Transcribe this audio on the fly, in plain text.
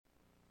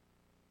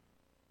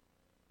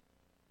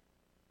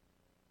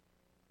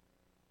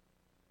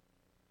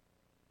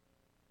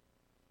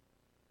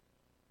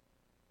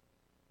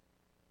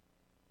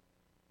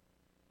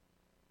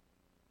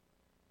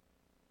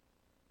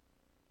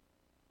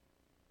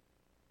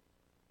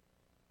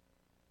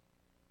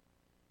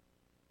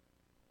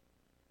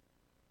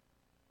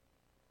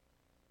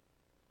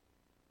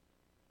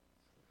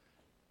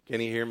Can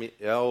you hear me?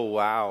 Oh,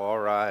 wow. All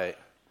right.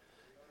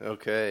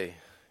 Okay.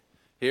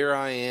 Here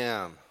I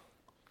am.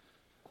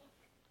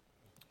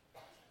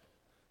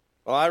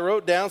 Well, I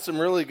wrote down some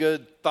really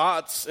good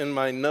thoughts in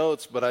my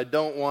notes, but I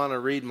don't want to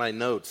read my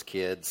notes,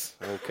 kids.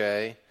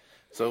 Okay?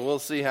 So we'll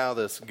see how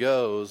this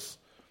goes.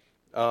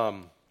 Let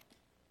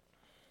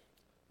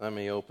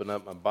me open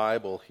up my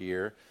Bible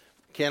here.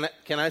 Can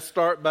I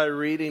start by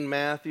reading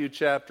Matthew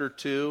chapter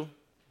 2?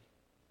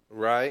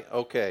 Right?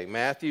 Okay.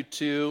 Matthew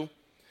 2.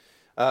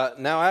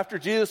 Now, after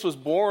Jesus was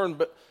born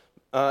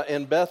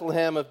in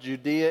Bethlehem of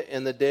Judea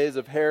in the days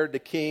of Herod the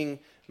king,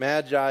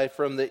 Magi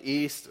from the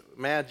east,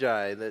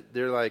 Magi,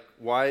 they're like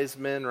wise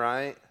men,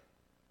 right?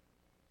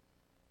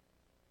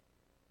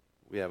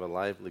 We have a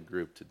lively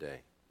group today.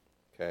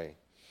 Okay.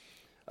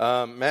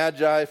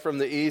 Magi from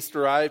the east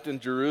arrived in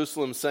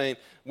Jerusalem, saying,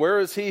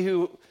 "Where is he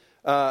who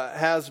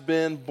has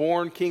been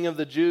born King of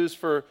the Jews?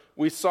 For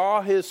we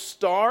saw his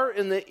star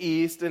in the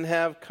east and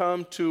have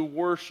come to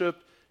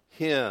worship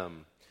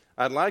him."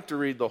 I'd like to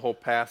read the whole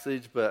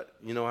passage, but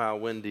you know how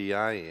windy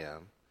I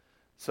am.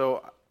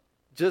 So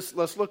just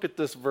let's look at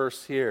this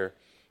verse here.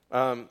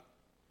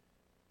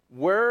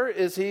 Where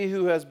is he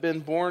who has been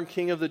born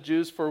King of the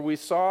Jews? For we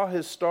saw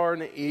his star in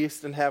the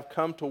east and have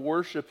come to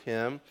worship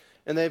him.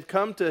 And they've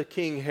come to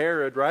King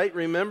Herod, right?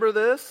 Remember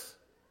this?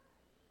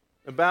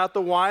 About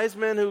the wise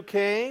men who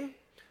came?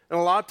 And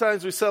a lot of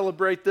times we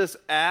celebrate this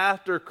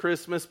after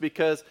Christmas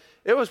because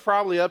it was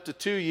probably up to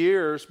 2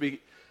 years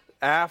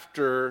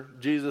after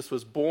Jesus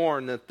was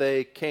born that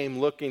they came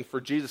looking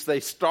for Jesus. They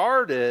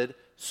started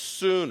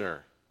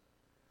sooner.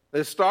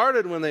 They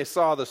started when they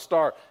saw the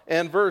star.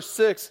 And verse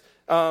 6,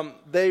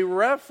 they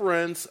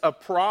reference a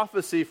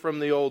prophecy from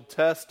the Old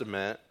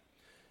Testament.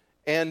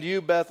 "And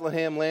you,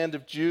 Bethlehem, land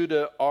of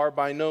Judah, are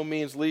by no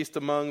means least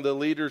among the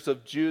leaders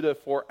of Judah,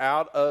 for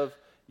out of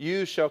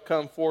you shall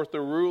come forth a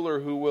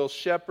ruler who will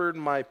shepherd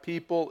my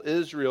people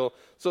Israel."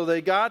 So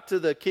they got to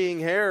the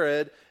King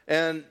Herod,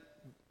 and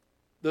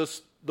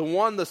the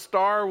one the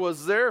star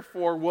was there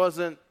for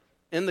wasn't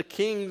in the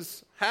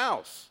king's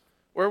house.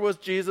 Where was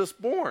Jesus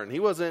born? He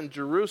wasn't in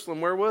Jerusalem.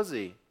 Where was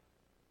he?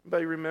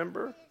 Anybody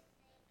remember?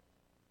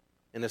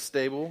 In a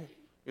stable,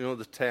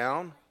 the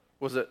town.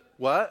 Was it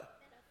what?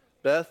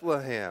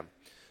 Bethlehem.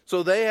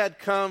 So they had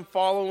come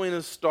following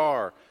a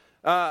star.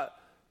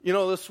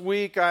 This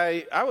week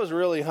I was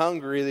really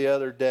hungry the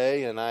other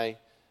day, and I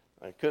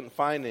couldn't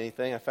find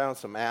anything. I found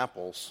some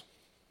apples.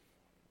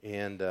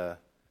 And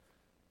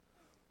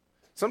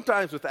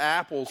sometimes with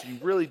apples, you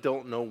really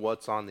don't know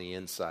what's on the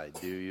inside,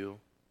 do you?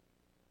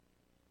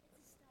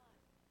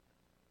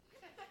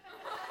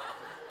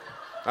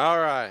 All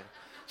right.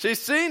 She's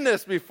seen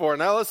this before.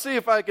 Now let's see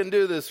if I can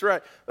do this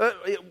right.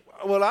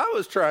 What I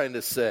was trying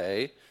to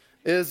say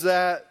is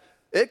that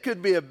it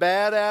could be a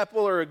bad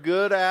apple or a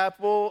good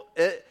apple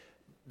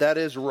that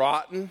is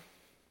rotten,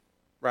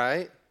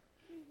 right?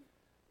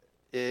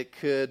 It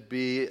could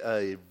be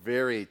a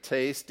very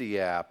tasty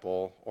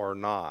apple or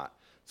not.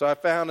 So I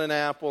found an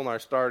apple and I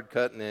started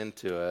cutting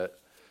into it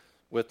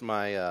with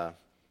my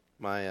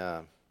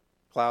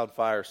Cloud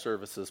Fire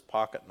Services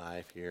pocket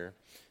knife here,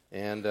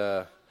 and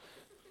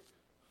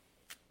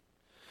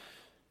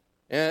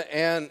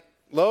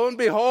lo and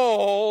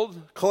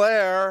behold,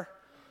 Claire,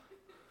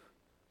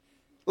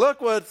 look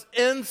what's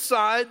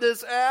inside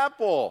this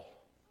apple.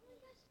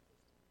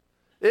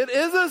 It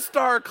is a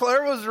star.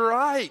 Claire was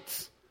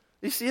right.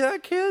 You see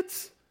that,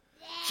 kids?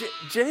 Yeah.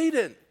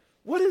 Jaden,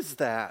 what is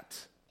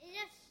that?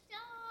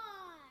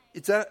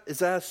 It's a star. Is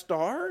that a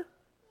star?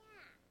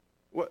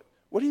 Yeah.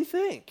 What do you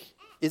think?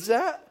 Is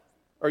that?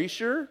 Are you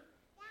sure?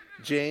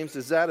 Yeah. James,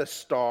 is that a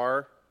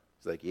star?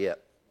 He's like,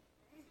 yep.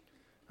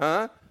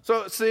 Huh?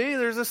 So, see,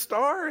 there's a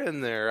star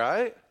in there,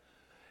 right?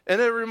 And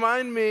it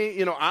reminded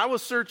me, I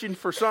was searching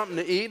for something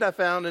to eat. I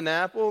found an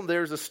apple.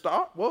 There's a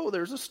star. Whoa,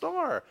 there's a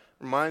star.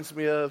 Reminds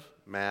me of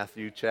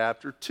Matthew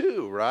chapter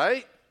 2,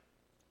 right?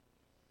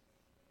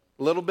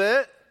 A little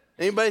bit.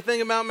 Anybody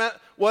think about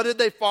what did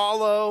they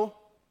follow?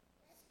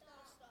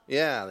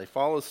 Yeah, they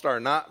followed the star,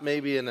 not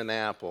maybe in an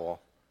apple,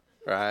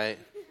 right?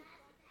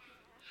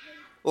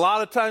 A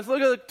lot of times,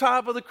 look at the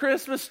top of the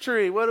Christmas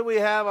tree. What do we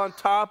have on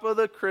top of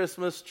the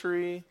Christmas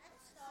tree?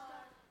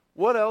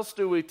 What else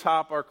do we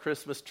top our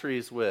Christmas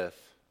trees with?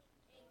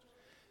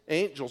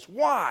 Angels.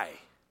 Why?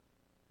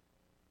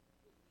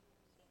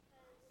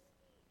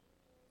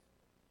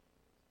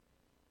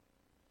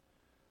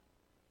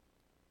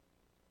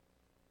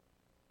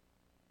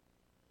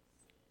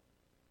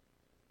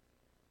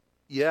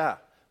 Yeah,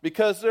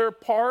 because they're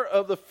part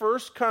of the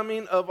first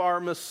coming of our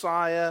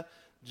Messiah,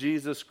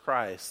 Jesus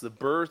Christ, the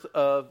birth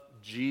of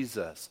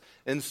Jesus.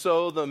 And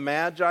so the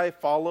Magi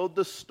followed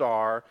the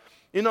star.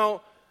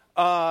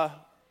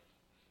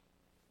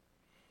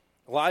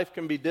 Life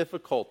can be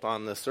difficult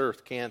on this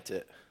earth, can't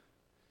it?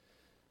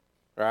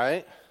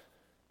 Right?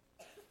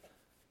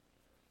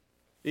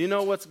 You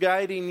know what's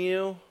guiding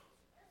you?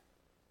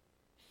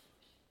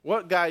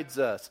 What guides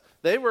us?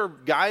 They were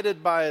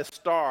guided by a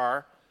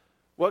star.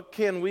 What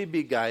can we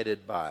be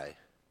guided by?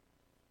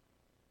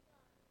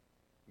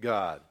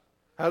 God.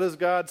 How does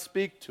God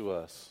speak to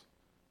us?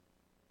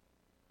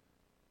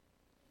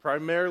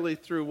 Primarily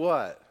through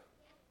what?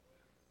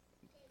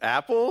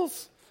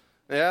 Apples?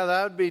 Yeah,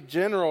 that would be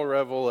general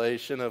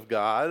revelation of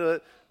God.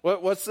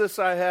 What's this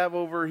I have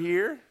over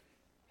here?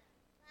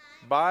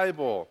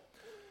 Bible.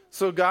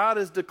 So God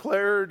has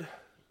declared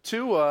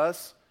to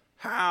us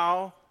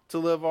how to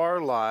live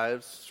our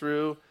lives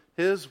through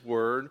His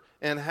Word,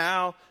 and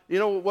how, you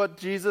know what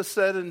Jesus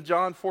said in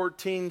John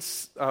 14,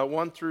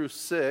 1 through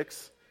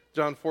 6,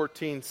 John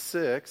 14,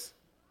 6,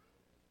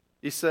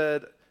 He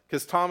said,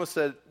 because Thomas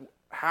said,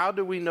 how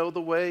do we know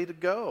the way to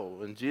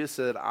go? And Jesus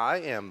said, I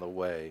am the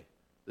way,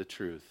 the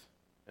truth,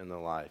 and the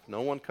life.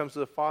 No one comes to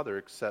the Father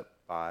except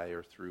by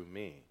or through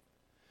me.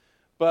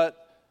 But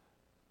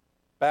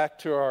back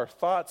to our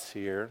thoughts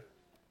here.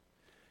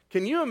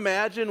 Can you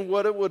imagine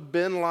what it would have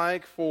been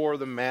like for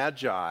the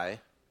Magi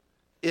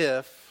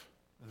if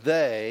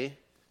they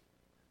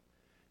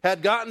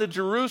had gotten to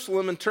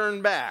Jerusalem and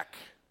turned back?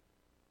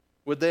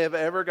 Would they have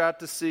ever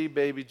got to see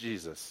baby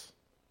Jesus?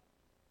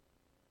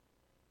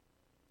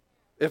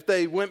 If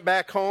they went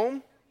back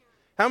home?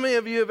 How many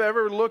of you have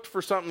ever looked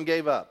for something and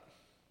gave up?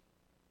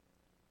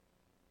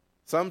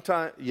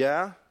 Sometime,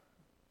 yeah?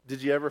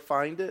 Did you ever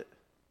find it?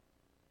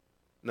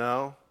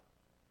 No?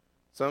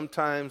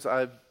 Sometimes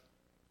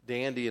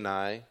Dandy and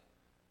I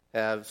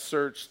have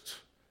searched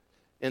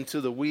into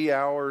the wee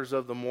hours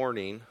of the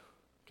morning,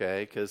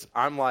 okay, because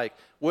I'm like,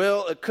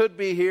 well, it could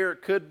be here,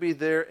 it could be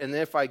there, and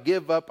if I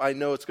give up, I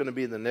know it's going to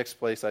be in the next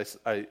place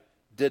I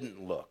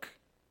didn't look.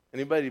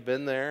 Anybody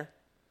been there?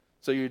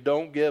 So you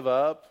don't give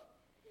up.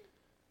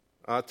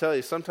 I'll tell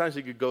you, sometimes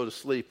you could go to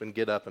sleep and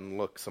get up and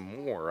look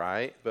some more,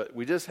 right? But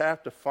we just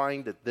have to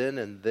find it then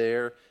and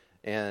there.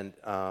 And,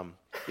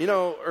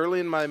 early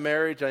in my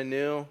marriage, I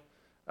knew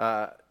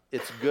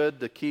it's good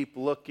to keep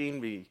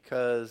looking,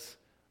 because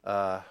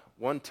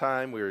one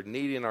time we were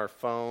needing our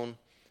phone,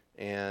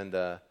 and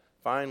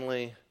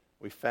finally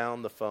we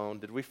found the phone.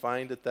 Did we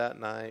find it that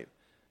night?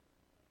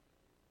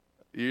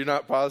 You're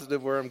not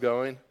positive where I'm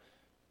going?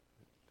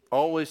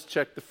 Always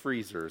check the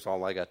freezer is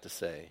all I got to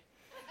say.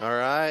 All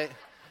right?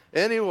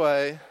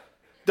 Anyway,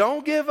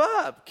 don't give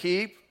up.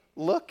 Keep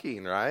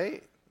looking,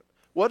 right?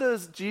 What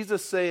does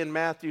Jesus say in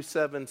Matthew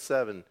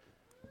 7:7?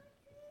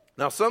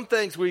 Now, some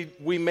things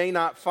we may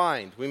not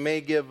find. We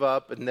may give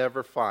up and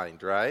never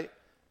find, right?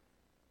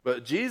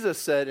 But Jesus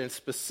said in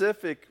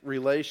specific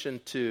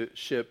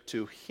relationship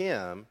to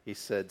Him, He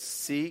said,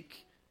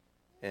 seek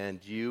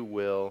and you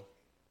will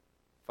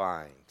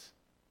find.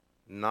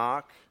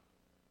 Knock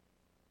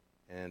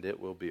and it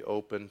will be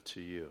open to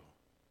you.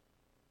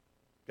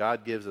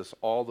 God gives us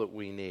all that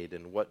we need.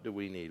 And what do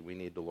we need? We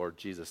need the Lord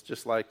Jesus.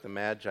 Just like the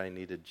Magi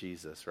needed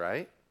Jesus,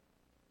 right?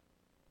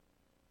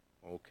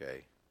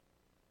 Okay.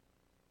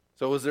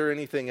 So was there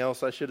anything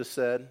else I should have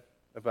said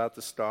about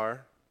the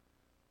star?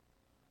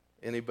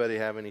 Anybody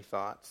have any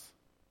thoughts?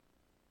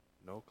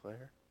 No,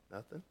 Claire?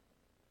 Nothing?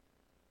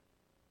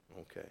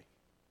 Okay.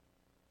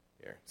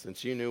 Here,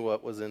 since you knew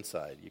what was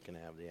inside, you can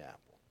have the apple.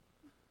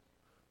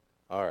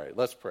 All right,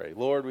 let's pray.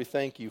 Lord, we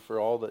thank you for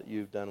all that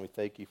you've done. We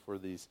thank you for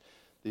these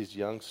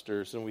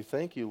youngsters. And we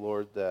thank you,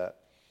 Lord,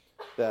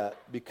 that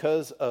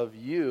because of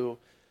you,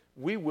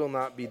 we will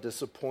not be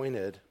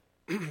disappointed.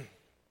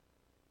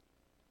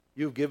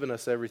 You've given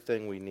us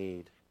everything we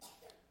need.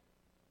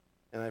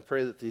 And I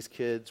pray that these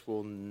kids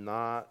will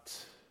not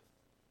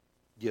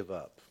give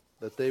up,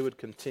 that they would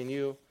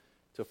continue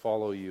to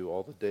follow you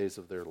all the days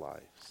of their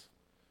lives.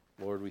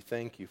 Lord, we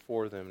thank you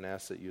for them and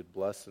ask that you'd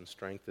bless and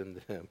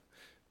strengthen them.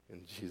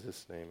 In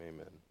Jesus' name,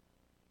 amen.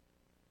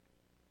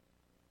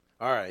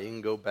 All right, you can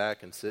go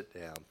back and sit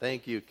down.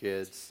 Thank you,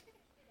 kids.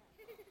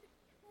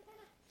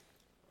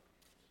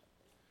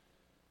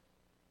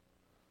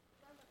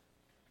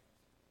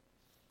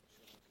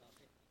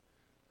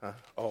 Huh?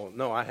 Oh,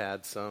 no, I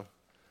had some.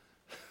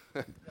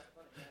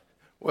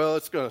 Well,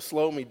 it's going to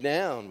slow me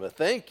down, but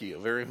thank you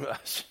very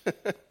much.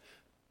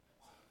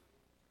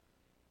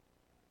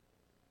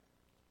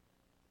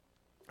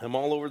 I'm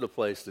all over the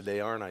place today,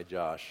 aren't I,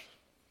 Josh?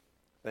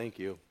 Thank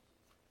you.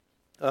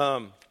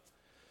 The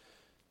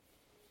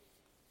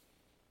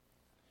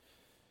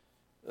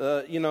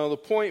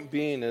point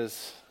being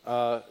is,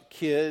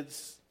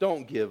 kids,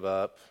 don't give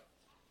up.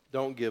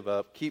 Don't give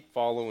up. Keep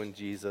following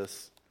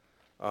Jesus.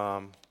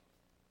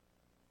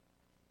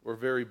 We're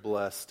very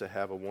blessed to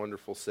have a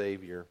wonderful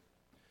Savior.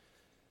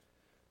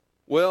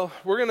 Well,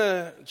 we're going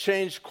to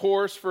change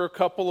course for a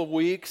couple of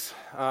weeks.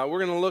 We're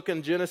going to look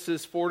in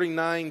Genesis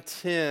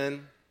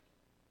 49:10.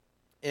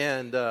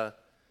 And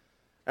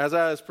as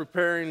I was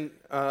preparing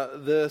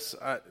this,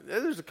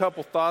 there's a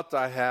couple thoughts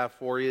I have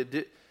for you.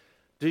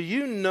 Do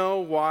you know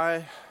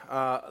why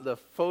the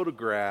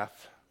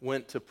photograph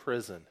went to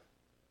prison?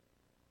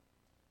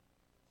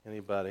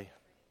 Anybody?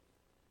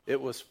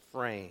 It was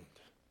framed.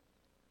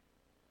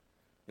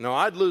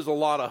 I'd lose a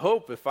lot of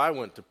hope if I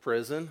went to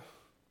prison.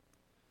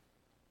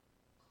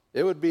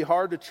 It would be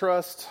hard to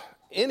trust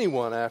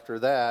anyone after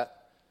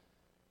that.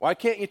 Why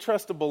can't you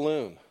trust a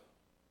balloon?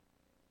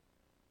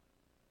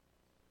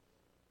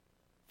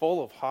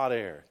 Full of hot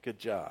air. Good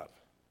job.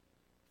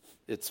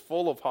 It's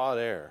full of hot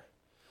air.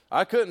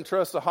 I couldn't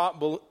trust a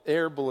hot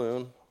air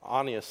balloon,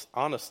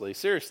 honestly,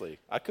 seriously,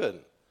 I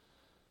couldn't.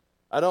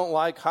 I don't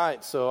like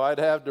heights, so I'd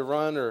have to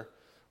run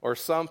or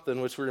something,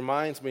 which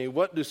reminds me,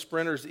 what do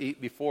sprinters eat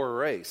before a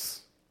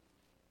race?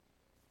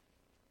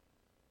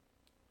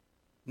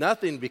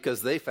 Nothing,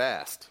 because they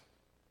fast.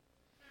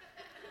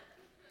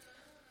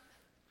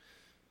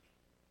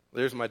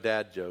 There's my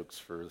dad jokes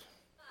for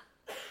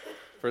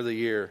the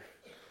year.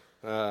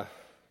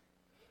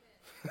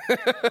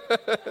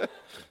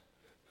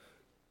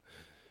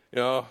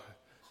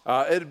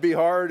 It'd be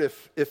hard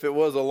if it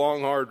was a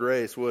long, hard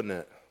race, wouldn't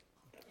it?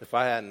 If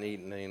I hadn't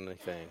eaten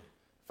anything.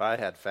 If I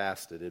had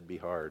fasted, it'd be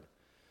hard.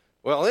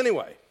 Well,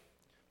 anyway,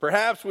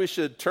 perhaps we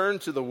should turn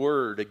to the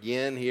Word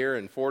again here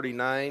in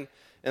 49.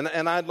 And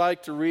I'd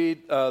like to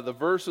read the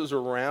verses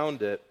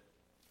around it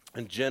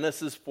in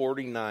Genesis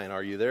 49.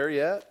 Are you there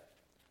yet?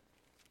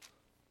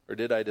 Or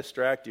did I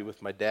distract you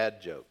with my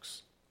dad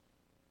jokes?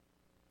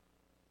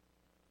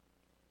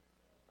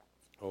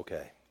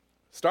 Okay.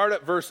 Start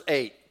at verse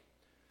 8.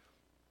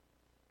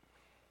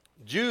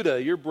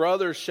 Judah, your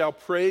brothers shall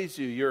praise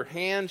you. Your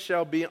hand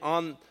shall be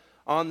on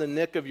the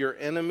neck of your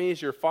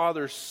enemies. Your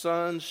father's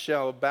sons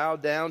shall bow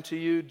down to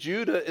you.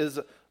 Judah is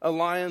a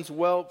lion's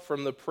whelp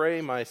from the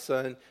prey, my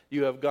son.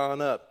 You have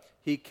gone up.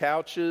 He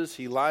couches,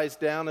 he lies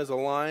down as a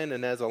lion,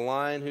 and as a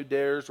lion who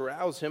dares,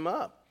 rouse him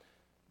up.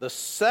 The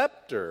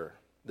scepter,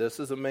 this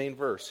is a main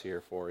verse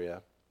here for you.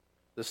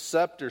 The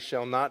scepter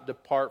shall not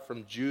depart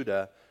from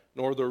Judah,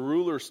 nor the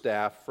ruler's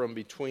staff from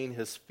between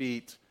his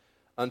feet,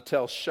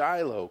 until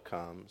Shiloh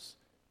comes,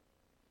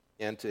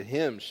 and to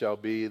him shall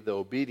be the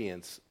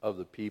obedience of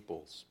the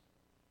peoples.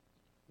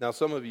 Now,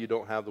 some of you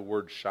don't have the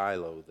word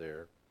Shiloh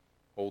there.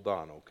 Hold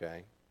on,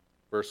 okay?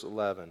 Verse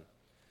 11.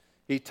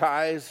 He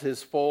ties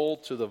his foal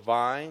to the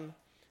vine,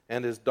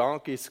 and his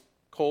donkey's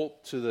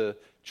colt to the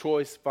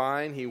choice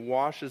vine. He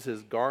washes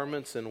his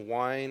garments in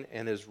wine,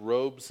 and his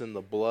robes in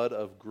the blood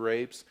of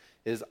grapes.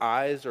 His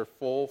eyes are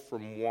full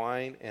from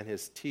wine, and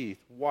his teeth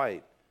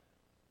white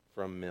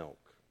from milk.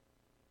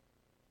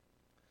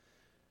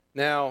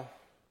 Now,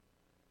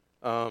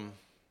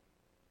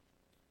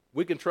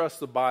 we can trust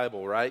the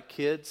Bible, right,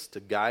 kids, to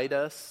guide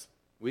us.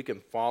 We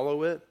can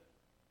follow it.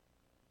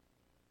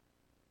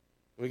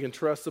 We can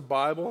trust the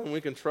Bible, and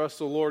we can trust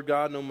the Lord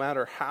God no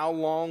matter how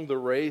long the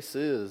race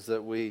is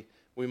that we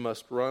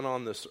must run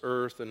on this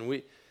earth. And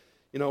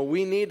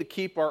we need to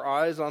keep our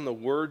eyes on the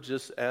Word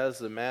just as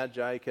the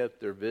Magi kept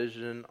their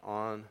vision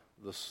on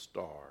the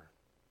star.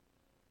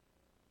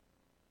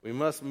 We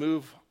must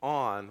move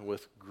on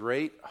with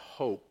great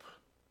hope,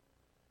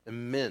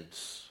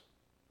 immense,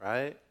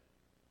 right?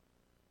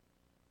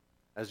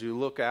 As you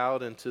look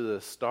out into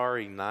the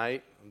starry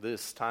night,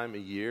 this time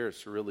of year,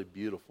 it's really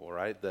beautiful,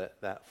 right?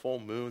 That full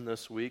moon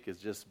this week has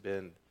just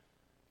been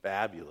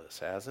fabulous,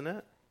 hasn't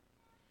it?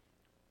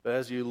 But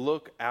as you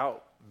look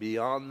out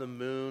beyond the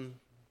moon,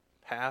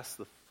 past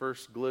the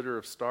first glitter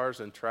of stars,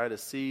 and try to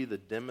see the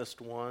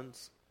dimmest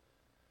ones,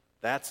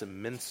 that's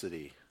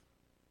immensity.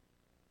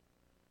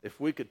 If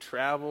we could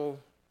travel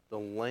the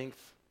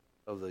length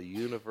of the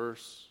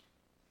universe,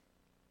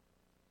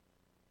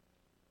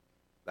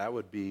 that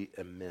would be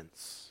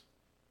immense.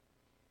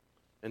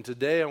 And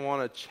today I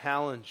want to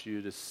challenge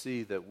you to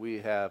see that we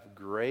have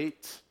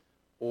great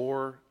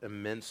or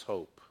immense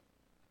hope.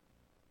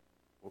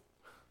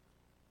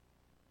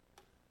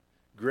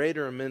 Great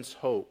or immense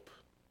hope.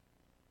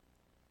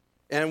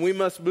 And we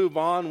must move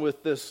on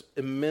with this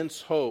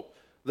immense hope.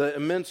 The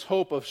immense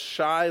hope of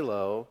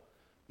Shiloh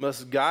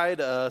must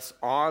guide us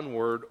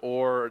onward,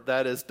 or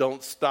that is,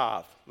 don't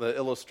stop. The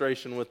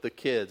illustration with the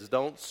kids.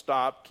 Don't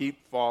stop,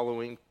 keep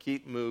following,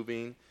 keep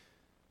moving,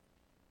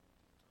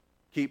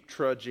 keep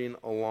trudging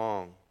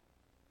along.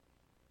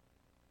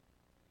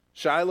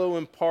 Shiloh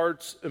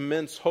imparts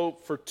immense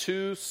hope for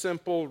two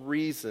simple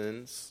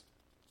reasons.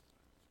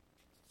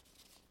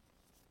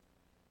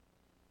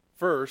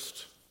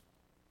 First,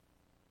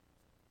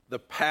 the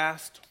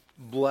past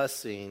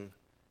blessing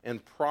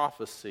and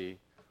prophecy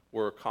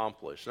were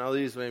accomplished. Now,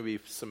 these may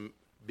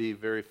be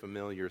very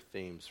familiar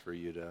themes for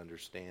you to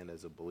understand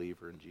as a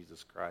believer in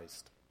Jesus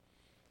Christ.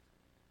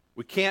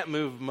 We can't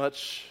move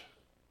much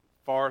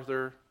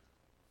farther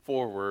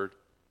forward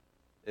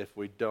if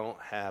we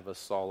don't have a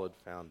solid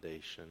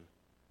foundation,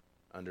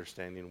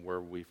 understanding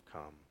where we've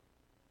come.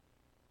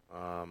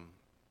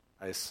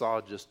 I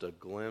saw just a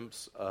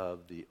glimpse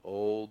of the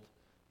old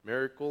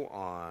Miracle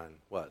on,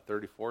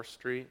 34th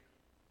Street?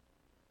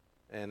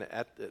 And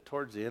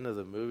towards the end of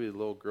the movie, the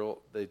little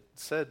girl, they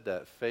said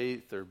that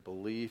faith or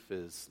belief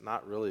is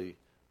not really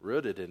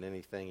rooted in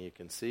anything you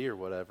can see or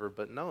whatever,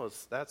 but no,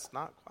 that's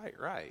not quite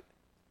right.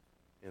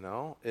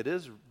 It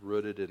is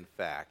rooted in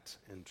fact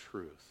and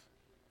truth.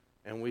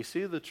 And we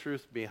see the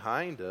truth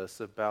behind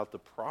us about the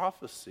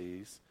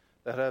prophecies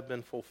that have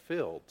been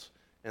fulfilled.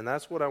 And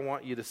that's what I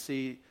want you to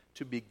see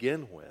to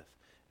begin with.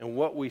 And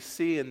what we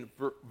see in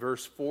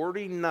verse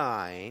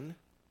 49,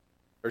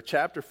 or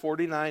chapter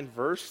 49,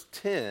 verse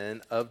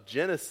 10 of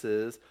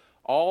Genesis,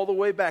 all the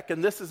way back.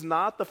 And this is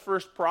not the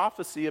first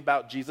prophecy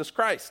about Jesus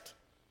Christ.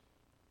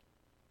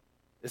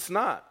 It's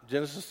not.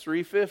 Genesis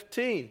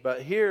 3:15.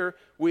 But here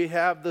we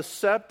have the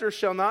scepter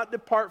shall not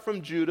depart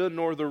from Judah,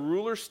 nor the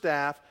ruler's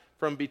staff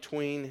from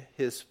between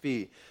his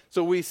feet.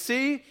 So we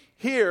see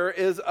here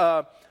is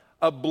a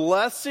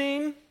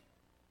blessing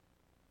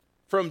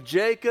from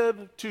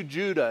Jacob to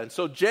Judah. And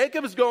so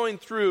Jacob is going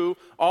through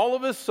all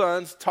of his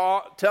sons,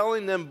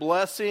 telling them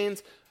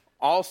blessings,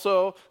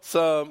 also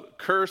some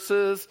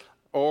curses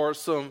or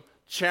some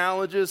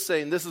challenges,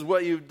 saying this is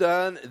what you've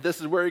done, this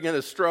is where you're going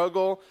to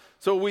struggle.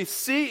 So we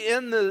see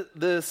in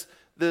this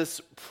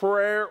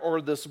prayer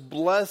or this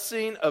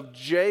blessing of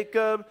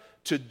Jacob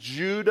to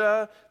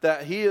Judah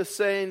that he is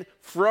saying,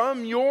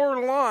 from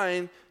your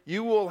line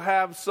you will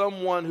have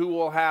someone who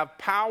will have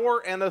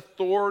power and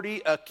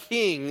authority. A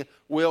king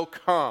will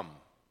come.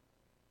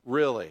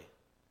 Really?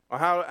 Well,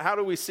 how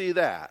do we see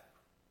that?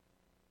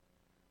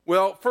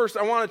 Well, first,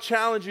 I want to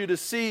challenge you to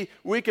see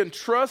we can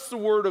trust the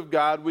Word of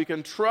God, we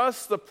can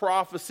trust the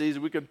prophecies,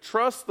 we can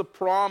trust the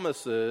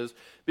promises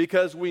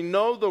because we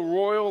know the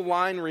royal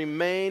line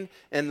remained.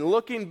 And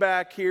looking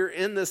back here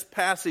in this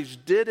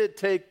passage, did it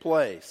take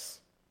place?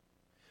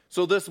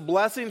 So this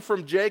blessing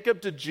from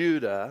Jacob to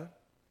Judah,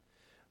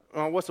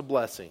 what's a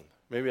blessing?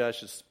 Maybe I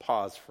should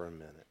pause for a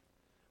minute.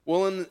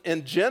 Well,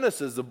 in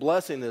Genesis, the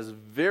blessing is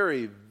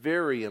very,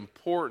 very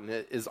important.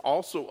 It is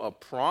also a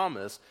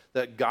promise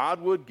that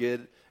God would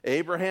give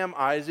Abraham,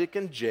 Isaac,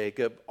 and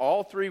Jacob.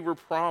 All three were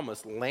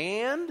promised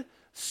land,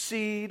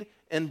 seed,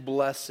 and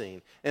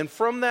blessing. And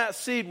from that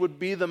seed would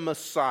be the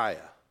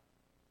Messiah,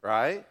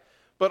 right?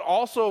 But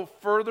also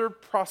further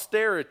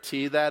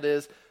posterity, that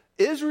is,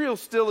 Israel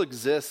still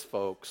exists,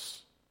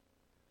 folks.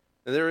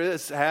 There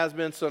has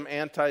been some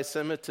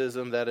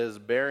anti-Semitism that is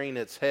bearing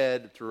its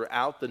head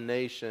throughout the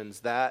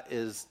nations. That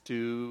is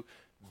to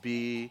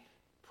be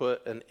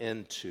put an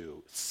end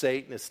to.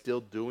 Satan is still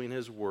doing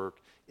his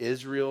work.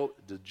 Israel,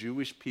 the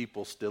Jewish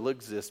people, still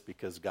exist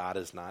because God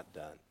is not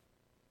done.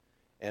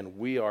 And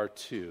we are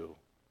to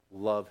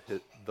love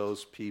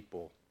those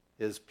people,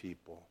 his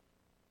people.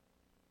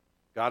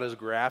 God has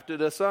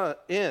grafted us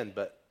in,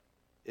 but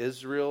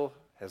Israel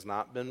has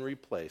not been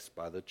replaced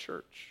by the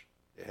church.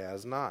 It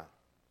has not.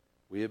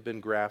 We have been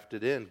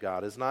grafted in.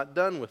 God is not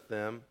done with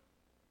them.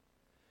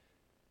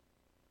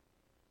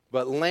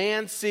 But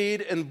land,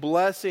 seed, and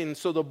blessing.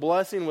 So the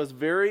blessing was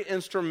very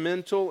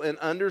instrumental in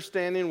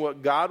understanding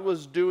what God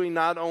was doing,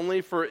 not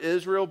only for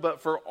Israel,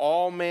 but for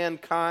all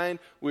mankind.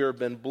 We have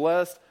been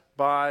blessed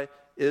by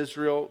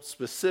Israel,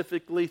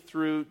 specifically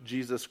through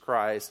Jesus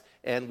Christ.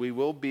 And we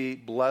will be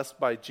blessed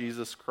by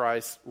Jesus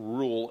Christ's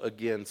rule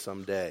again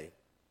someday.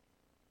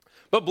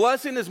 But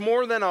blessing is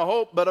more than a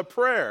hope, but a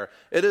prayer.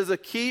 It is a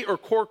key or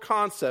core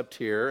concept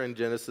here in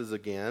Genesis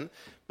again.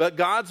 But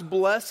God's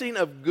blessing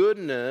of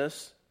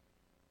goodness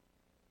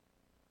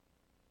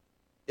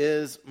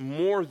is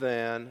more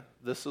than,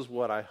 this is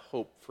what I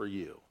hope for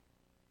you.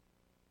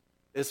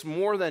 It's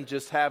more than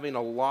just having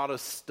a lot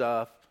of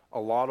stuff, a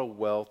lot of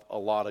wealth, a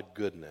lot of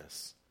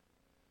goodness.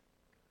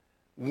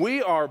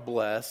 We are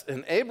blessed,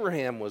 and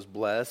Abraham was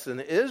blessed,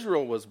 and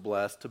Israel was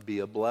blessed to be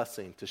a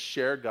blessing, to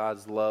share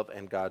God's love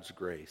and God's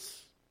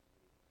grace.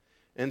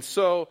 And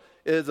so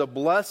it is a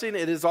blessing.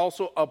 It is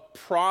also a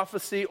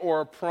prophecy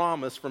or a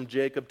promise from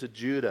Jacob to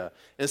Judah.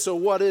 And so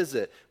what is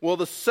it? Well,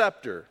 the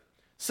scepter.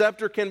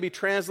 Scepter can be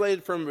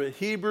translated from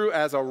Hebrew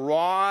as a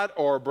rod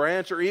or a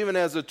branch or even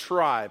as a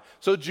tribe.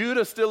 So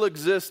Judah still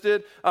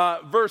existed.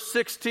 Verse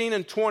 16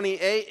 and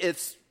 28,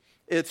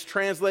 it's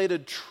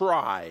translated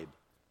tribe.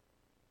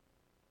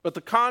 But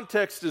the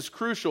context is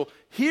crucial.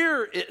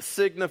 Here it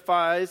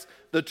signifies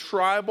the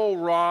tribal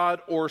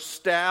rod or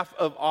staff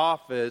of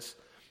office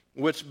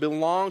which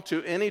belonged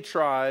to any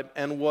tribe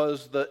and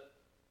was the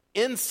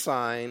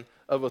ensign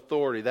of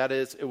authority. That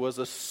is, it was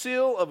a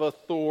seal of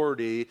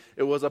authority.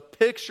 It was a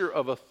picture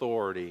of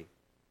authority.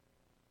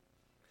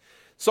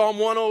 Psalm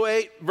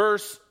 108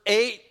 verse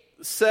 8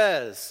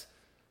 says,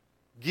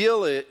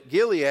 Gilead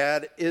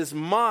is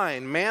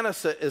mine,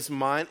 Manasseh is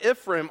mine,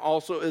 Ephraim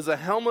also is a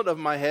helmet of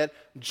my head,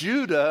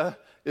 Judah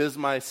is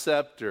my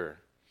scepter.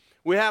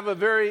 We have a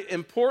very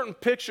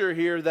important picture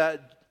here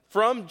that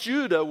from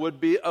Judah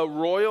would be a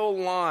royal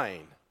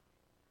line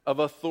of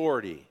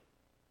authority.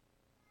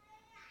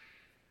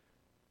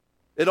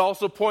 It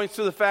also points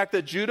to the fact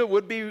that Judah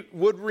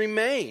would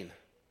remain.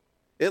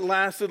 It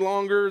lasted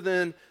longer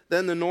than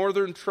the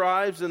northern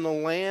tribes in the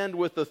land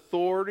with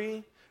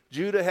authority.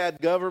 Judah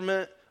had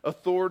government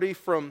authority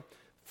from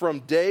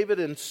David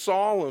and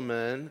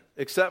Solomon,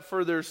 except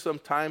for there's some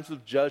times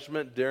of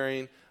judgment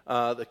during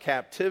the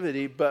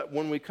captivity. But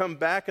when we come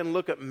back and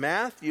look at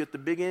Matthew, at the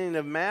beginning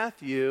of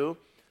Matthew,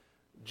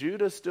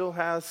 Judah still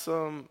has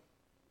some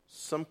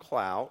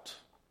clout,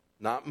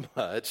 not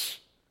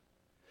much.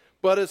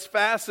 But it's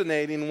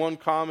fascinating, one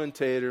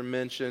commentator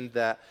mentioned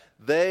that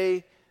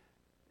they,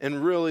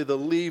 and really the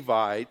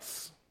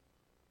Levites,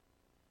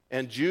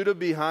 and Judah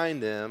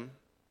behind them,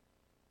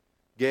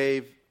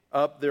 gave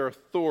up their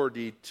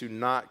authority to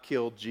not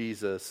kill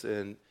Jesus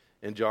in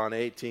John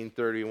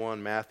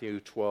 18:31, Matthew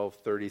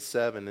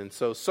 12:37. And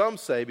so some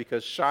say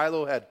because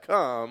Shiloh had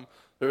come,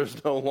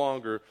 There's no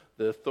longer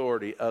the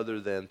authority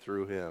other than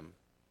through him.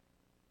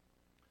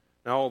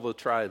 Now all the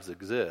tribes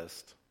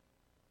exist,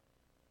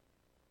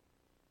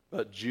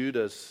 but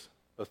Judah's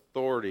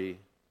authority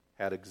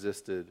had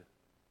existed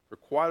for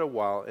quite a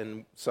while,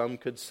 and some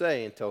could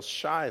say until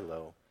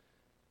Shiloh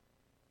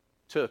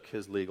took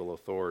his legal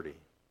authority.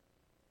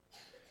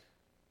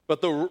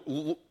 But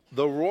the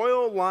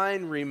royal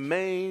line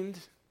remained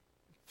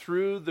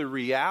through the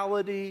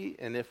reality,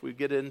 and if we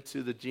get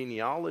into the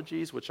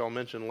genealogies, which I'll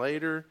mention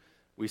later,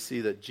 we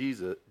see that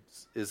Jesus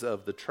is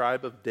of the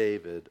tribe of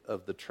David,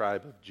 of the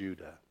tribe of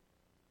Judah.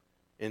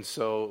 And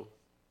so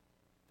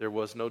there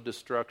was no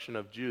destruction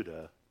of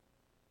Judah.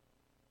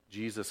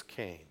 Jesus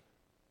came.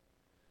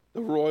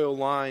 The royal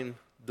line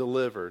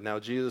delivered. Now,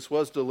 Jesus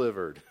was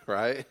delivered,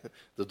 right?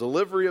 The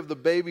delivery of the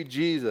baby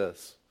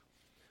Jesus.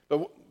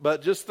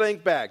 But just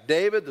think back.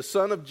 David, the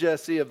son of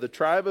Jesse of the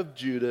tribe of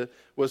Judah,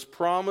 was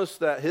promised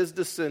that his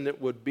descendant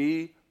would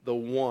be the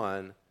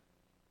one,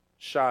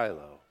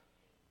 Shiloh.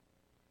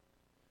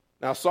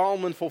 Now,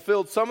 Solomon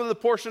fulfilled some of the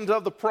portions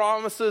of the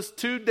promises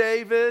to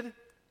David,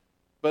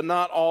 but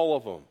not all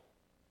of them.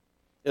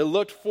 It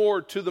looked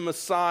forward to the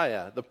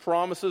Messiah. The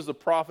promises, the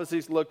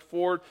prophecies looked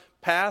forward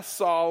past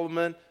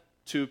Solomon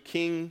to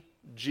King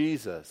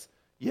Jesus.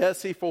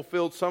 Yes, he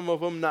fulfilled some of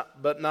them,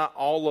 but not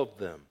all of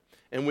them.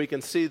 And we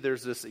can see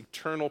there's this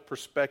eternal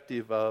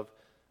perspective of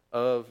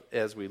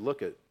as we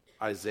look at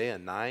Isaiah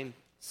 9,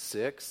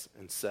 6,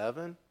 and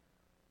 7,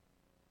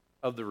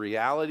 of the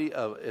reality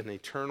of an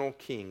eternal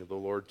King, the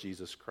Lord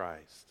Jesus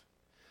Christ.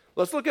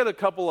 Let's look at a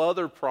couple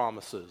other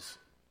promises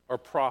or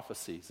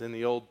prophecies in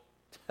the Old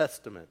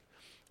Testament.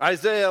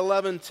 Isaiah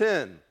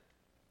 11:10.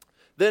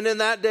 Then in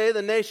that day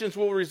the nations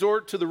will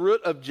resort to the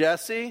root of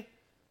Jesse,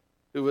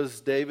 who was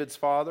David's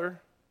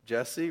father,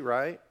 Jesse,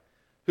 right?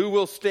 Who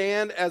will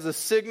stand as a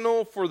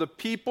signal for the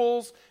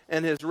peoples,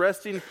 and his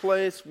resting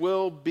place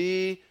will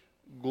be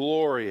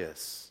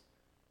glorious.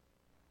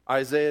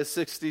 Isaiah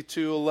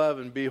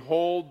 62:11.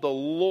 Behold, the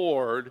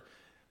Lord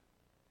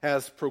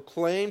has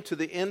proclaimed to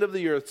the end of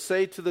the earth,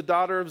 say to the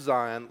daughter of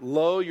Zion,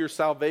 lo, your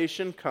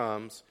salvation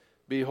comes.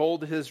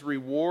 Behold, his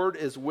reward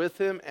is with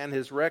him, and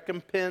his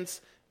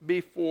recompense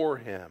before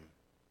him.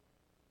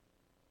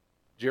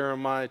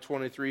 Jeremiah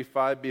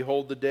 23:5.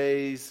 Behold, the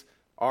days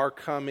are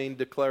coming,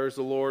 declares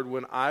the Lord,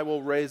 when I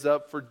will raise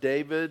up for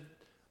David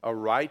a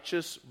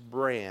righteous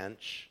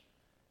branch,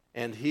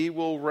 and he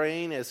will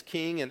reign as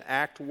king and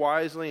act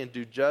wisely and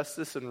do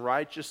justice and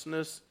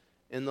righteousness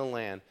in the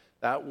land.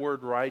 That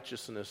word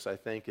righteousness, I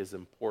think, is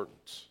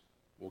important.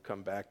 We'll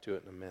come back to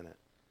it in a minute.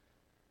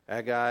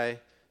 Haggai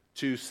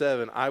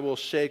 2:7. I will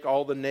shake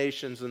all the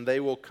nations, and they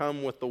will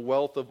come with the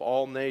wealth of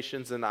all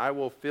nations, and I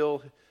will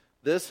fill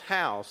this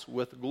house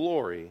with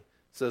glory,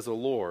 says the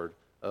Lord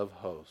of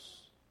hosts.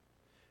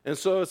 And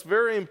so it's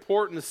very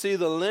important to see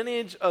the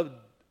lineage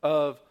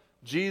of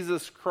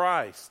Jesus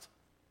Christ.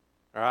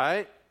 All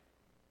right?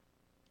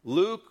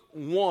 Luke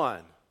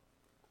 1,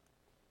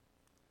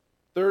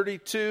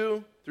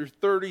 32 through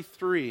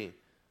 33.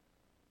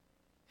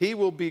 He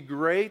will be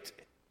great.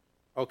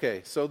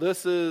 Okay, so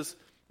this is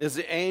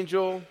the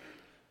angel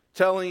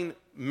telling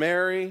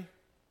Mary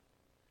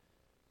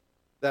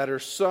that her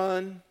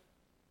son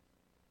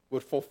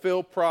would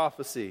fulfill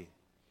prophecy.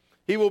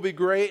 He will be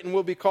great and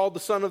will be called the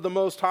Son of the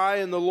Most High,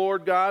 and the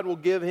Lord God will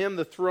give him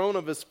the throne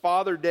of his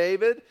father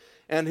David,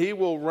 and he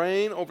will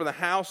reign over the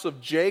house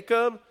of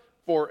Jacob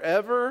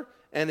forever,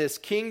 and his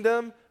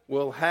kingdom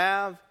will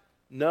have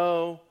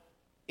no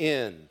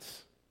end.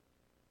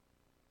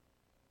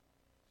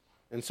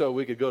 And so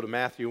we could go to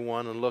Matthew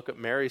 1 and look at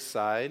Mary's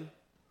side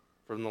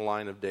from the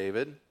line of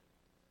David.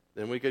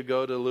 Then we could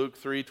go to Luke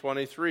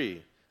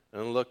 3:23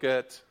 and look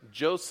at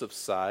Joseph's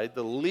side,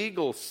 the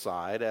legal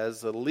side,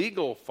 as the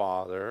legal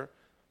father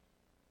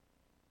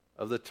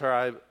of the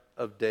tribe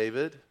of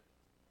David,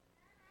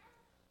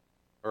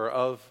 or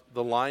of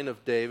the line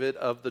of David,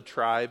 of the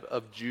tribe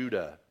of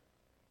Judah.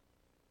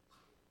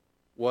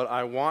 What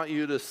I want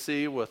you to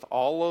see with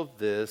all of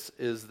this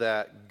is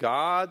that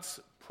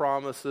God's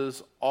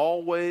promises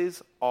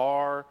always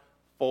are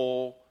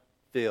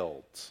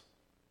fulfilled.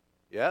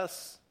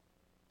 Yes,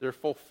 they're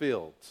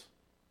fulfilled.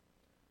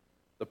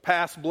 The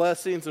past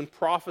blessings and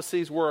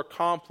prophecies were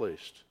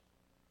accomplished.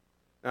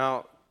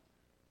 Now,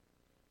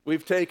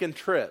 we've taken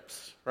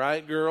trips,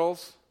 right,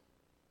 girls?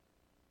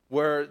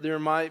 Where there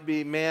might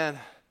be, man,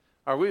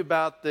 are we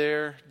about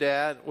there,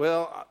 Dad?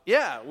 Well,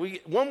 yeah,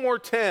 one more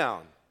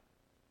town.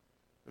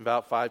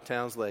 About 5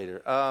 towns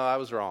later, I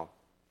was wrong.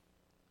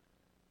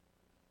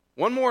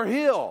 One more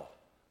hill.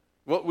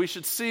 What we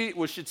should see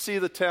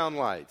the town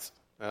lights.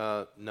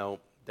 No,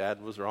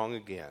 Dad was wrong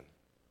again.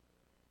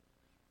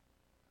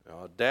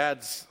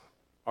 Dads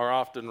are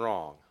often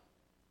wrong.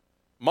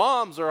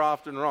 Moms are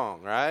often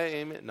wrong, right?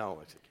 Amen.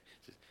 No,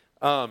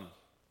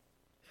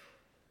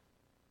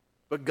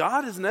 but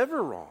God is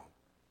never wrong.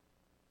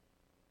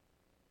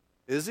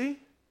 Is he?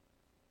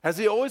 Has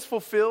he always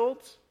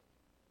fulfilled?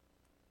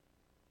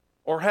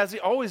 Or has he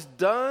always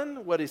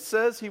done what he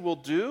says he will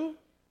do?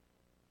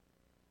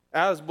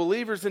 As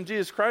believers in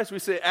Jesus Christ, we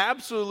say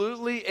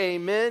absolutely,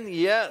 amen,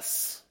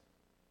 yes.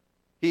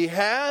 He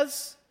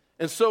has,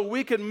 and so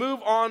we can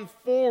move on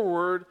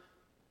forward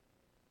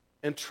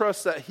and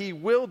trust that He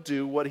will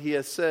do what He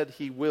has said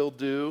He will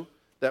do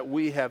that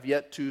we have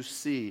yet to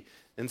see.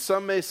 And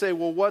some may say,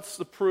 well, what's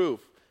the proof?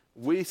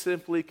 We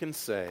simply can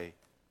say,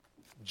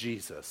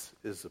 Jesus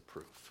is the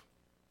proof.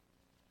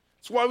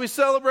 That's why we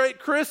celebrate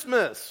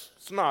Christmas.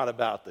 It's not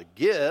about the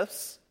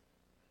gifts.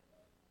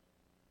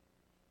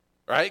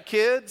 Right,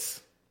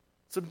 kids?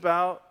 It's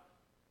about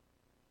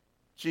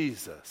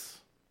Jesus.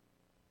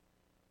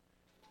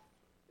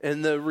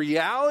 And the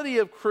reality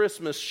of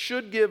Christmas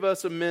should give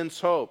us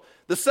immense hope.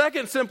 The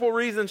second simple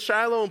reason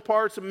Shiloh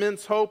imparts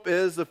immense hope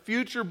is the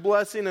future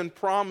blessing and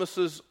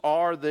promises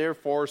are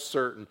therefore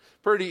certain.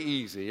 Pretty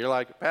easy. You're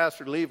like,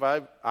 Pastor Leave,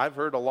 I've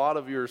heard a lot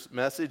of your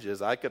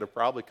messages. I could have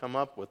probably come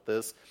up with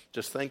this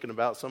just thinking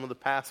about some of the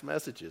past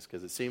messages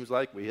because it seems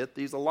like we hit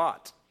these a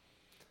lot.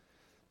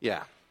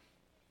 Yeah,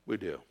 we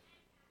do.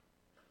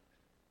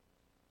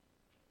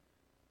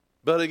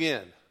 But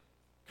again,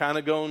 kind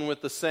of going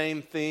with the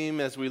same theme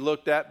as we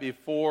looked at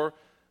before,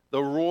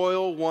 the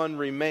royal one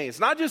remains.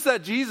 Not just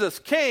that Jesus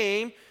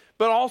came,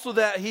 but also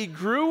that He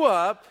grew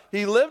up,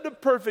 He lived a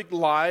perfect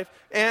life,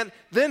 and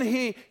then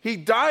He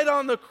died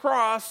on the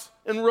cross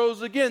and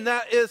rose again.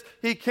 That is,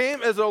 He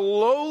came as a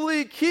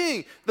lowly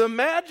king. The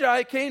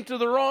Magi came to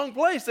the wrong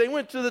place. They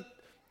went to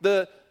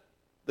the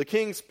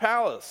king's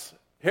palace,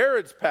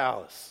 Herod's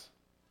palace,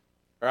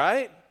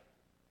 right?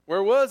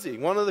 Where was He?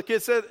 One of the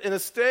kids said, in a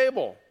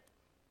stable.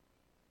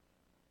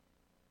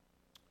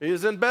 He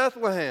is in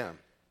Bethlehem.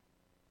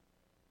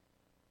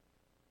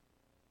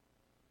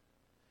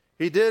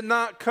 He did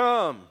not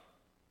come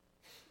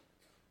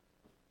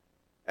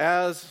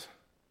as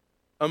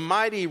a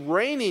mighty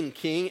reigning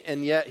king,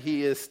 and yet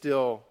He is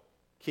still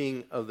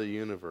king of the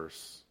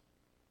universe.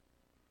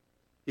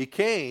 He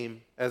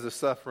came as a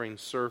suffering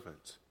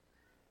servant.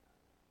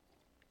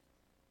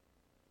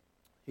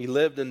 He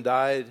lived and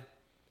died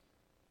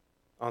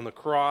on the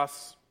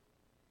cross,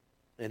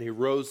 and He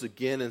rose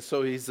again, and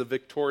so He's the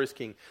victorious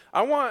king.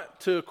 I want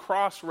to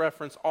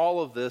cross-reference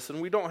all of this, and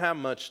we don't have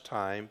much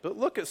time, but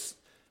look at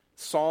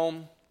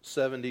Psalm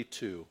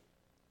 72.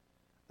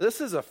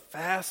 This is a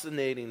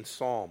fascinating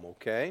psalm,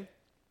 okay?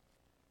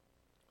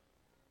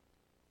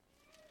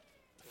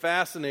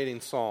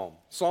 Fascinating psalm.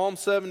 Psalm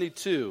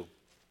 72.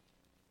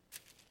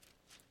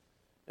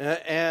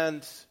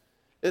 And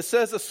it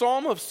says the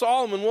Psalm of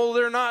Solomon. Well,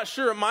 they're not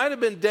sure. It might have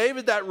been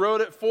David that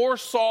wrote it for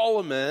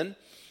Solomon.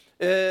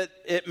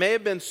 It may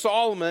have been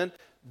Solomon.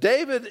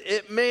 David,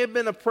 it may have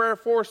been a prayer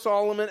for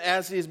Solomon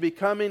as he's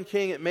becoming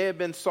king. It may have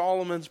been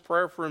Solomon's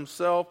prayer for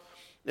himself.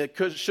 It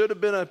should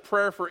have been a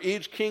prayer for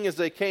each king as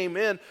they came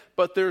in.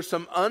 But there's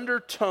some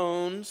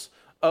undertones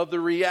of the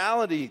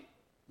reality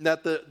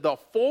that the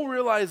full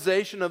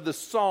realization of the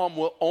psalm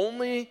will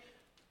only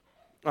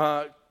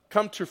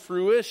come to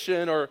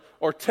fruition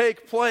or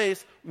take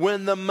place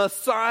when the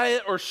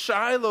Messiah or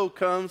Shiloh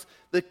comes,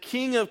 the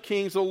King of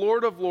Kings, the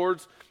Lord of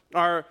Lords,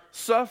 our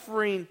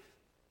suffering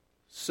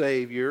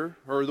Savior,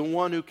 or the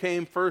one who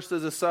came first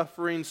as a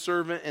suffering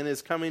servant and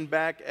is coming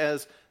back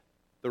as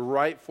the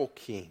rightful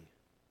king.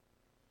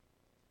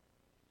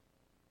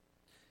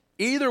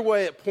 Either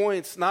way, it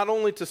points not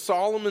only to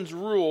Solomon's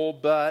rule,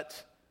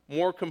 but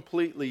more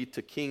completely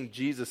to King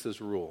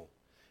Jesus' rule.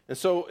 And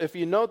so if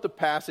you note the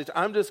passage,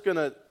 I'm just going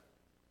to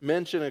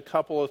mention a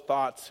couple of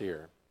thoughts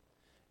here.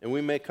 And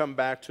we may come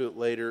back to it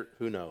later,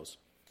 who knows.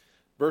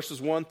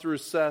 Verses 1 through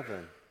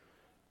 7.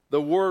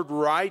 The word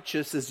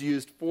righteous is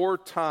used 4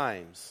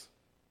 times.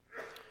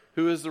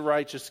 Who is the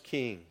righteous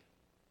king?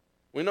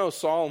 We know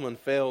Solomon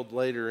failed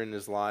later in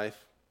his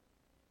life,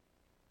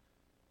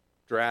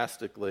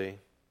 drastically.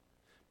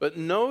 But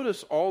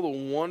notice all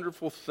the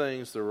wonderful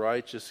things the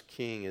righteous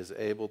king is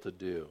able to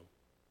do.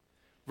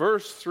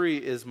 Verse 3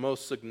 is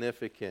most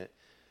significant.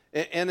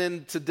 And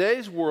in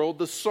today's world,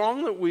 the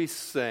song that we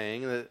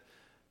sang that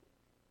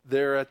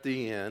there at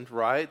the end,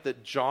 right,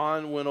 that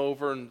John went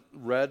over and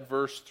read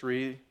verse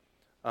 3,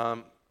 I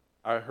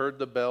heard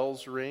the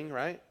bells ring,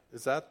 right?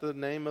 Is that the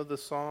name of the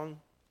song?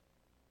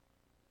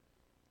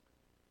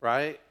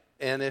 Right?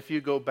 And if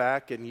you go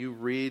back and you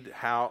read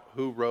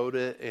who wrote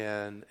it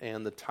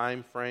and the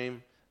time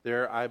frame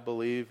there, I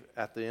believe,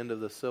 at the end of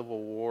the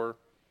Civil War,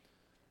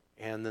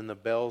 and then the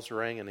bells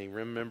rang and he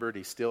remembered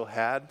he still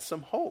had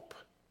some hope.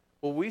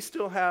 Well, we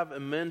still have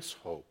immense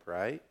hope,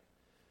 right?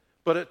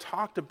 But it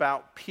talked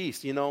about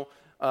peace. You know,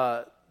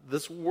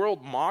 this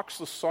world mocks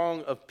the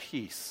song of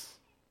peace,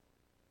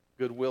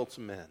 goodwill to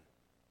men.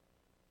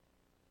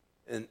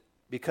 And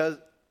because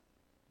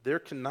there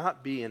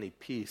cannot be any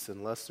peace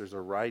unless there's a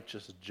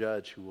righteous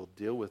judge who will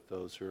deal with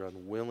those who are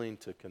unwilling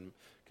to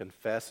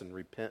confess and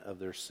repent of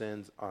their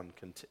sins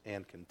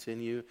and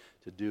continue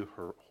to do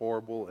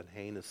horrible and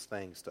heinous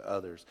things to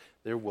others.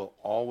 There will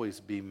always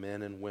be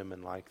men and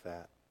women like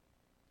that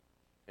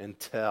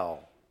until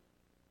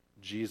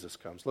Jesus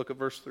comes. Look at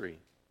verse 3.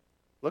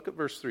 Look at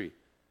verse 3.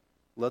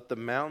 Let the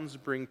mountains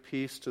bring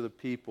peace to the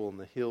people and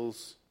the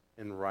hills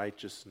in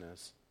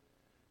righteousness.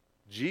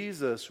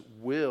 Jesus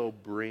will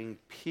bring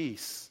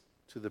peace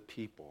to the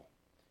people.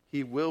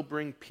 He will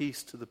bring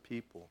peace to the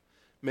people.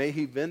 May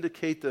he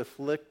vindicate the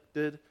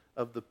afflicted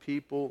of the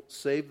people,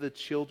 save the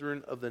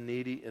children of the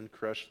needy, and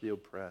crush the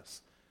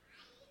oppressed.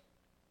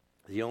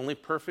 The only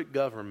perfect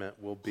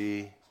government will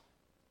be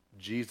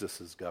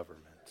Jesus'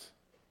 government.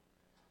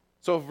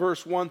 So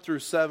verse 1 through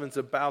 7 is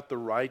about the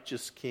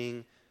righteous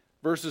king.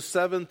 Verses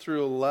 7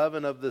 through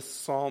 11 of this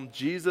psalm,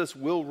 Jesus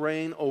will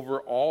reign over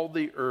all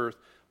the earth.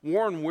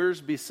 Warren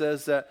Wiersbe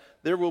says that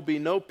there will be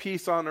no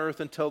peace on earth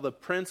until the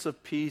Prince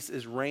of Peace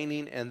is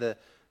reigning and the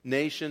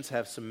nations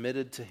have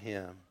submitted to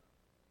him.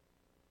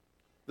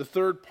 The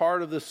third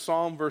part of this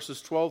psalm,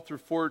 verses 12 through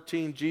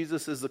 14,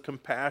 Jesus is the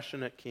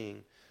compassionate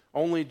king.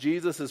 Only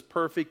Jesus is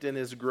perfect in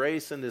his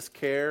grace and his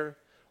care.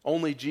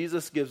 Only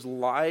Jesus gives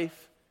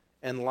life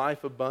and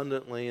life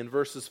abundantly. In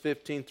verses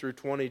 15 through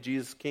 20,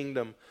 Jesus'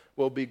 kingdom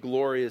will be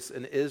glorious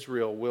and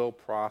Israel will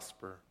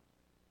prosper.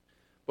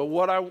 But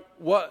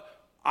what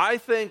I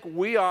think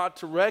we ought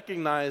to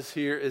recognize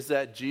here is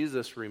that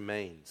Jesus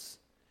remains.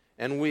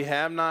 And we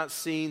have not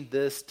seen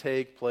this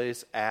take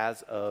place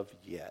as of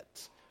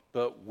yet.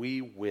 But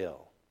we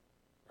will.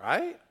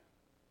 Right?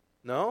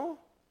 No?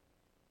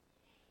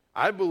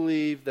 I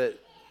believe that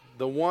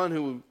the one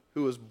who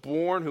was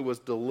born, who was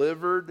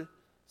delivered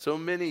so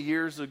many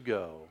years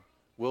ago,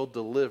 will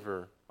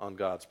deliver on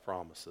God's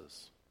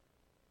promises.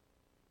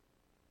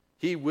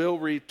 He will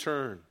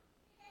return.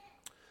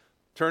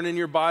 Turn in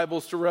your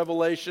Bibles to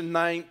Revelation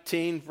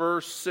 19,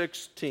 verse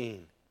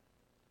 16.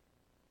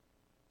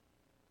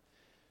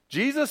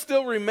 Jesus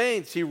still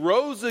remains. He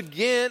rose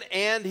again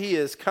and he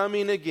is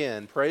coming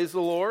again. Praise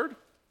the Lord.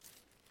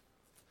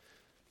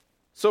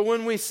 So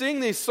when we sing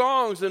these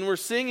songs and we're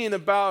singing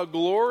about a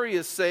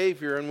glorious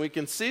Savior and we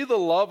can see the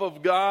love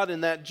of God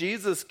and that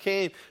Jesus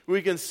came,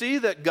 we can see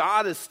that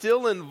God is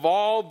still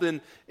involved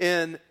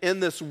in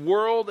this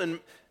world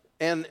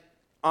and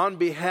on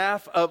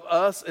behalf of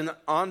us and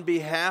on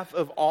behalf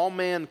of all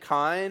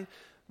mankind.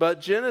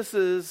 But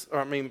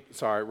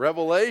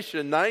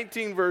Revelation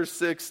 19 verse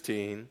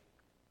 16.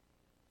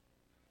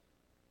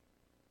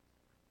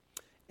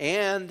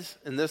 And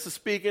this is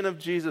speaking of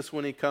Jesus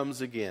when he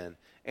comes again.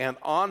 And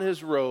on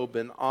his robe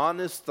and on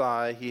his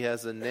thigh he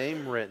has a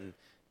name written,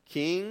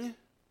 King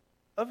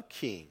of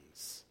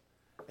Kings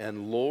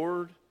and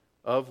Lord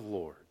of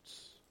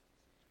Lords.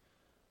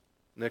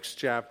 Next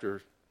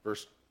chapter,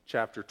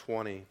 chapter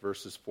 20,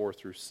 verses 4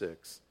 through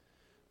 6.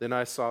 Then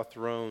I saw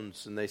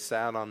thrones, and they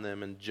sat on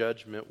them, and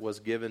judgment was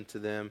given to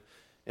them.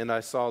 And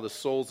I saw the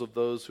souls of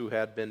those who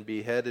had been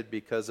beheaded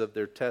because of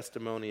their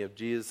testimony of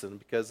Jesus and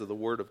because of the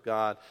word of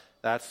God.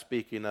 That's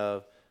speaking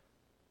of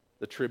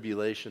the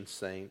tribulation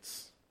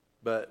saints.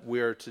 But we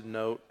are to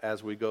note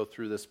as we go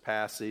through this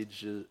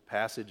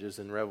passages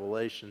in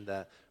Revelation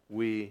that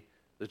we,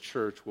 the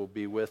church, will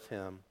be with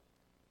him.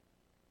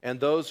 And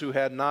those who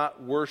had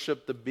not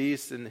worshipped the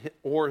beast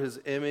or his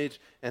image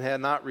and had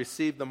not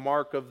received the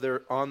mark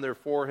on their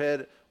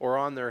forehead or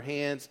on their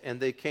hands, and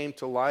they came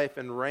to life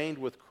and reigned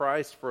with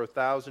Christ for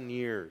 1,000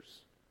 years.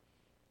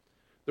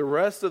 The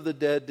rest of the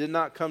dead did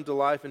not come to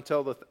life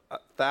until the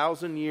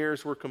 1,000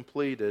 years were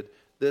completed.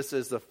 This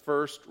is the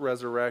first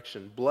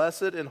resurrection.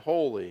 Blessed and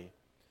holy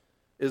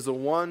is the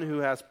one who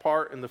has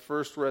part in the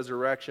first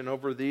resurrection.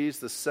 Over these,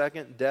 the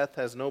second death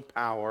has no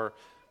power,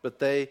 but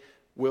they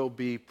will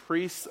be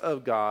priests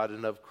of God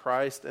and of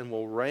Christ and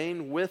will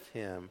reign with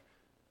him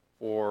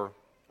for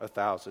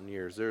 1,000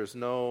 years. There is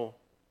no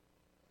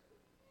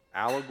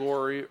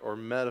allegory or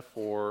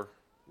metaphor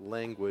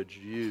language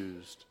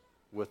used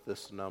with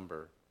this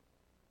number.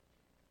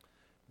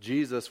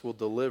 Jesus will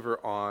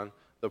deliver on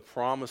the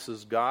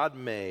promises God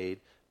made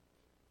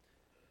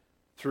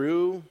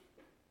through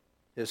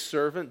his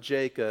servant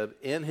Jacob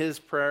in his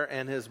prayer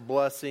and his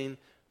blessing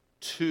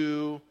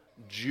to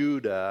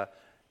Judah,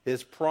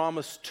 his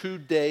promise to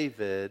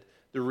David,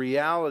 the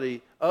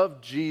reality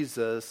of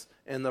Jesus,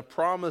 and the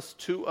promise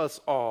to us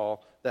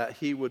all that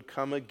he would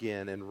come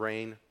again and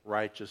reign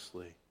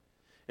righteously.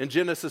 In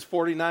Genesis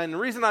 49, the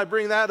reason I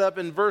bring that up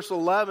in verse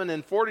 11,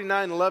 in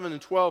 49, 11,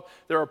 and 12,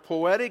 there are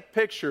poetic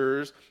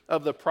pictures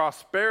of the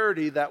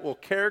prosperity that will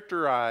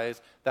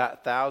characterize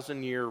that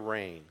 1,000-year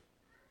reign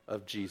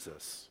of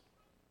Jesus.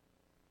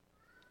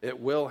 It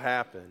will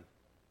happen.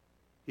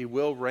 He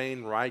will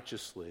reign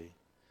righteously.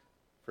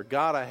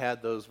 Forgot I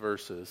had those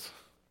verses.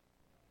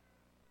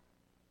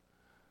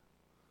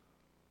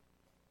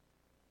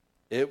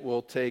 It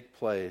will take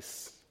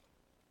place.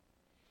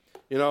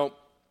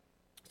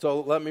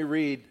 So let me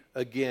read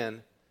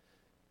again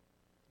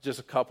just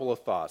a couple of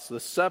thoughts. The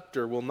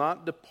scepter will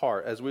not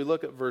depart, as we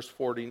look at verse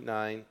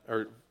 49,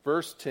 or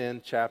verse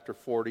 10, chapter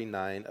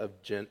 49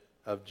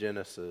 of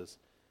Genesis.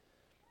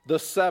 The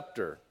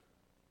scepter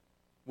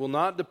will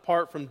not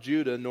depart from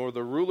Judah, nor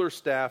the ruler's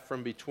staff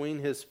from between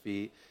his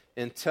feet,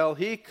 until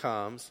he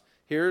comes.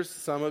 Here's,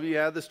 some of you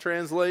have this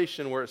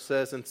translation where it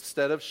says,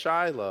 instead of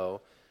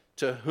Shiloh,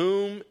 to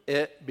whom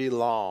it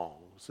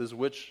belongs,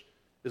 which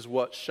is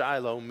what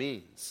Shiloh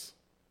means.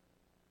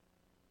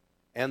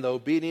 And the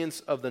obedience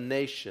of the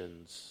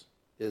nations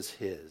is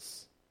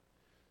his.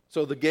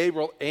 So the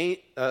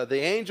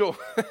angel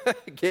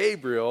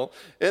Gabriel,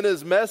 in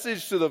his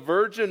message to the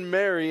Virgin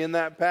Mary in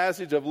that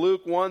passage of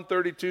Luke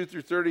 1:32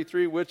 through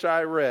 33, which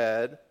I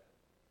read,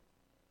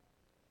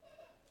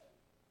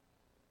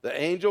 the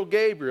angel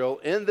Gabriel,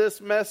 in this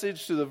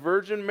message to the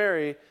Virgin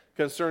Mary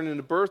concerning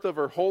the birth of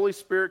her Holy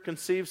Spirit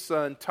conceived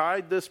Son,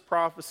 tied this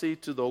prophecy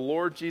to the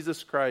Lord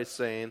Jesus Christ,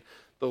 saying,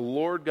 the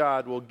Lord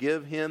God will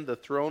give him the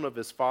throne of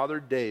his father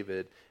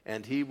David,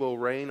 and he will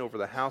reign over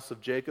the house of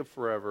Jacob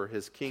forever.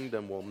 His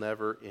kingdom will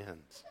never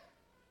end.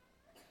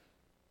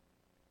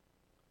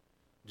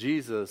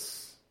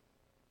 Jesus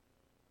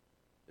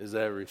is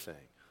everything.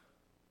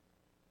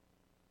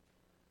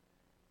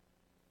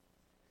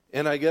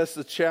 And I guess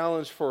the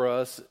challenge for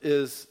us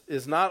is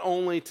not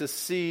only to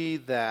see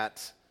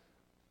that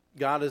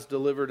God has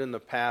delivered in the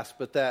past,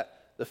 but that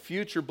the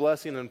future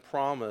blessing and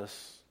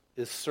promise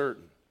is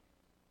certain.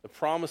 The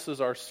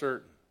promises are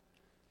certain.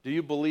 Do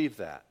you believe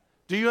that?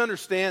 Do you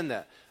understand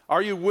that?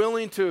 Are you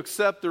willing to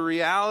accept the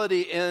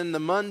reality in the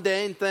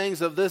mundane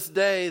things of this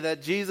day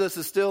that Jesus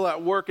is still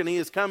at work and he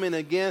is coming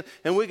again,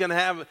 and we can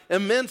have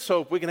immense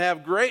hope, we can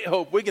have great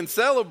hope, we can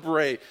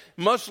celebrate,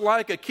 much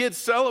like a kid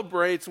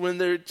celebrates when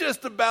they're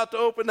just about to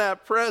open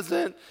that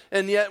present,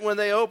 and yet when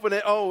they open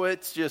it, oh,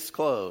 it's just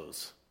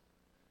clothes.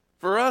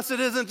 For us, it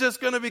isn't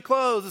just going to be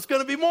clothes, it's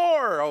going to be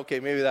more.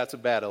 Okay, maybe that's a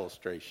bad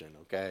illustration,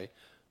 okay?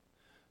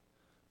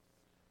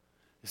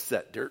 It's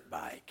that dirt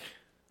bike.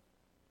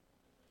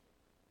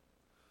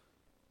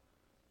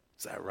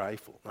 It's that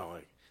rifle. No,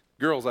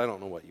 girls, I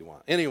don't know what you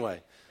want.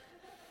 Anyway.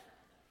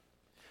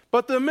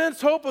 But the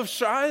immense hope of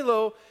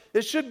Shiloh,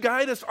 it should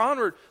guide us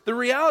onward. The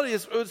reality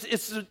is,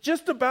 it's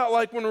just about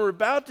like when we're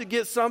about to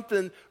get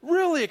something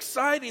really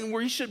exciting,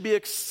 where you should be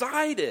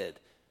excited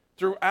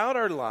throughout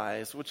our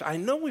lives, which I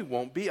know we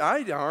won't be.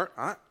 I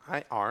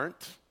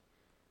aren't.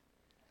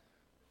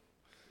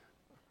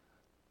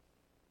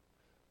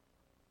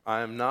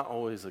 I am not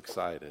always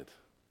excited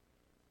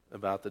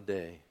about the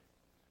day.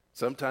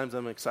 Sometimes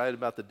I'm excited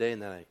about the day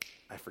and then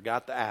I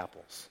forgot the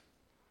apples.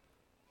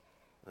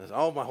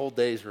 My whole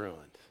day's ruined.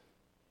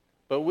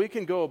 But we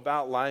can go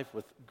about life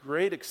with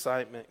great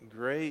excitement,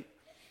 great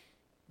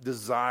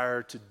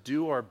desire to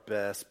do our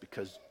best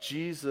because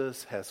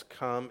Jesus has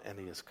come and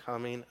he is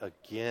coming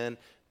again.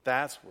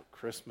 That's what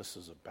Christmas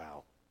is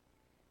about.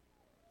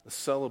 The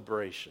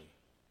celebration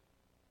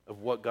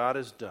of what God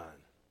has done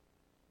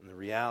and the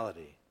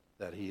reality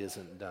that he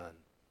isn't done.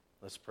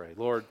 Let's pray.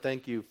 Lord,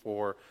 thank you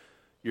for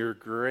your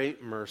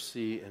great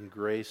mercy and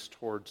grace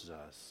towards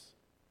us.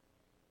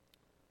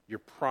 Your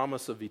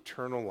promise of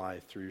eternal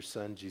life through your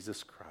Son,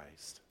 Jesus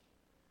Christ.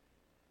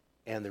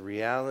 And the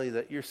reality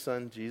that your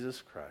Son,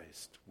 Jesus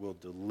Christ, will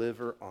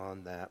deliver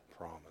on that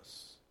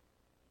promise.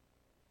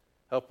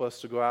 Help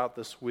us to go out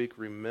this week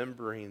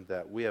remembering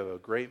that we have a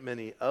great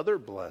many other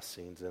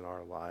blessings in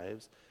our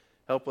lives.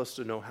 Help us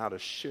to know how to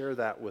share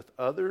that with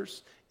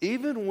others,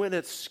 even when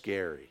it's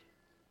scary.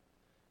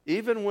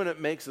 Even when it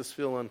makes us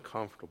feel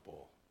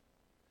uncomfortable.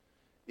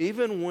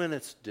 Even when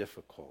it's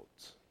difficult.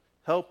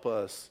 Help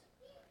us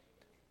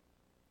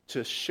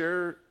to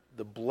share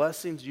the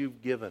blessings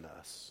you've given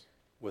us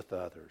with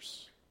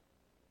others.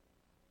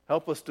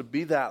 Help us to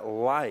be that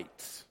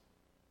light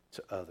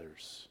to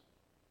others.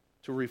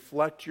 To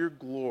reflect your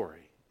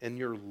glory and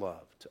your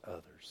love to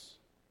others.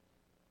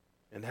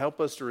 And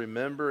help us to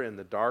remember in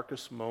the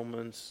darkest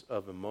moments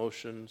of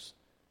emotions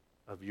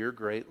of your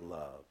great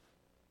love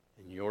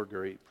and your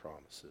great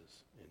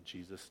promises. In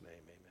Jesus' name,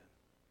 amen.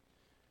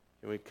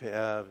 Can we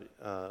have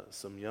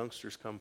some youngsters come